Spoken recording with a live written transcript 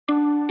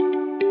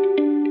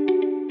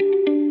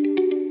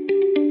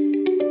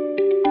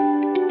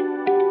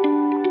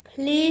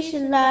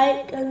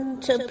like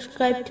and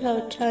subscribe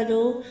to our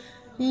channel.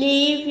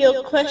 Leave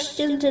your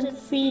questions and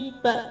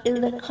feedback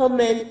in the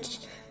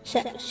comments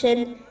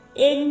section.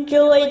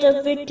 Enjoy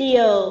the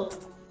video.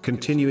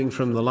 Continuing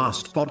from the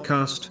last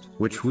podcast,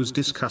 which was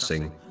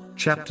discussing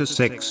chapter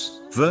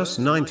 6, verse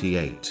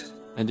 98.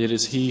 And it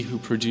is He who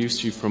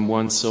produced you from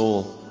one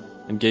soul,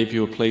 and gave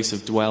you a place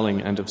of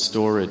dwelling and of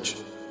storage.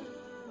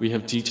 We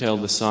have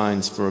detailed the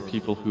signs for a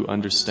people who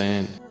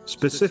understand.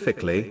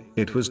 Specifically,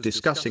 it was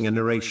discussing a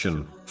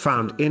narration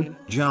found in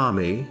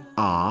Jami'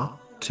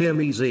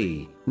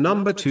 Tirmizi,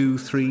 number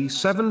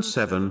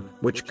 2377,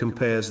 which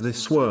compares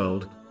this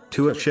world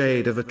to a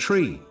shade of a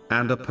tree,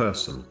 and a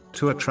person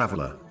to a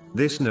traveler.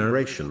 This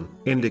narration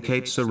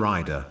indicates a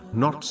rider,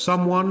 not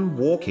someone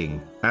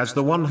walking, as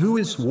the one who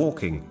is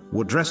walking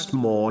would rest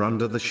more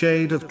under the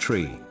shade of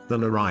tree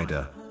than a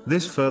rider.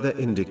 This further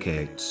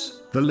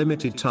indicates the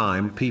limited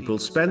time people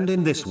spend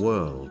in this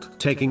world.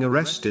 Taking a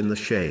rest in the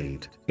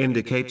shade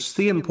indicates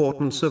the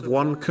importance of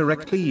one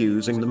correctly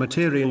using the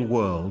material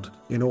world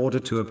in order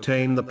to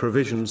obtain the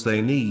provisions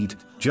they need,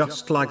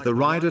 just like the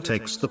rider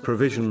takes the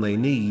provision they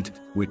need,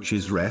 which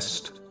is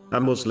rest. A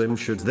Muslim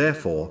should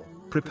therefore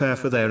prepare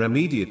for their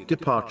immediate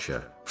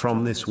departure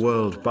from this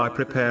world by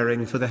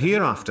preparing for the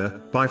hereafter,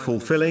 by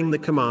fulfilling the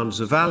commands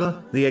of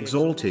Allah, the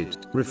Exalted,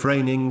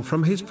 refraining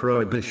from His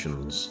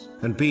prohibitions,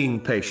 and being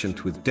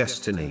patient with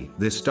destiny.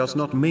 This does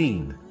not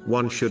mean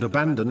one should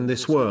abandon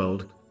this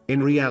world.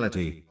 In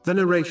reality, the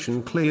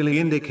narration clearly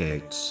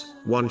indicates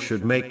one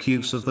should make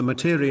use of the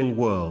material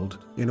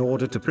world in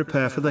order to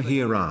prepare for the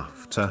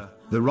hereafter.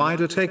 The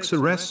rider takes a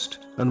rest,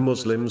 and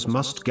Muslims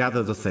must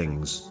gather the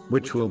things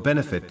which will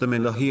benefit them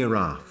in the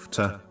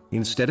hereafter,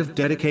 instead of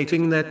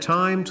dedicating their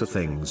time to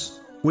things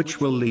which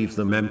will leave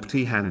them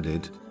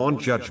empty-handed on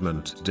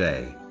Judgment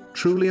Day.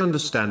 Truly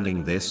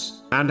understanding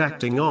this, and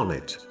acting on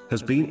it,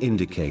 has been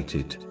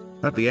indicated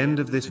at the end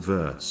of this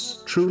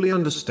verse. Truly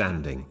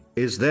understanding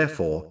is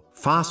therefore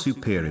far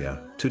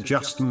superior to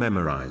just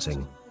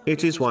memorizing.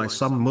 It is why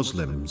some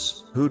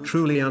Muslims, who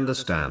truly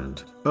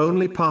understand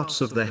only parts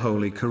of the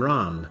Holy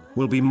Quran,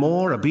 will be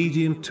more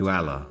obedient to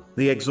Allah,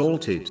 the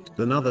Exalted,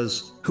 than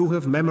others, who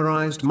have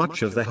memorized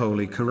much of the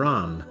Holy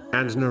Quran,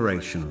 and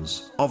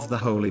narrations of the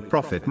Holy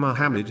Prophet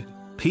Muhammad,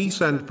 peace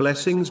and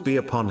blessings be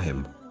upon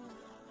him.